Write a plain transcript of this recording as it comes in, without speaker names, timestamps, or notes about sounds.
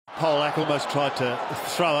Polak almost tried to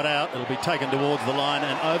throw it out. It'll be taken towards the line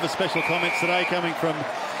and over. Special comments today coming from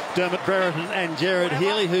Dermot Brereton and Jared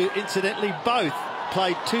Healy, who incidentally both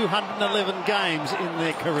played 211 games in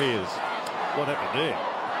their careers. What happened there?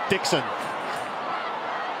 Dixon.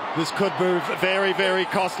 This could prove very, very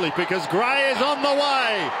costly because Gray is on the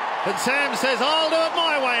way. And Sam says, I'll do it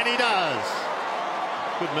my way, and he does.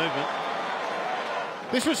 Good movement.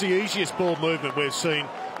 This was the easiest ball movement we've seen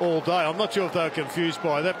all day. I'm not sure if they were confused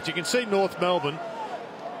by that, but you can see North Melbourne,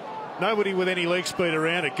 nobody with any leg speed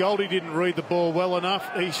around it. Goldie didn't read the ball well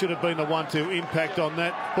enough. He should have been the one to impact on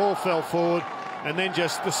that. Ball fell forward, and then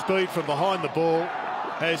just the speed from behind the ball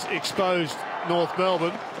has exposed North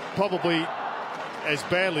Melbourne probably as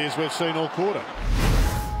badly as we've seen all quarter.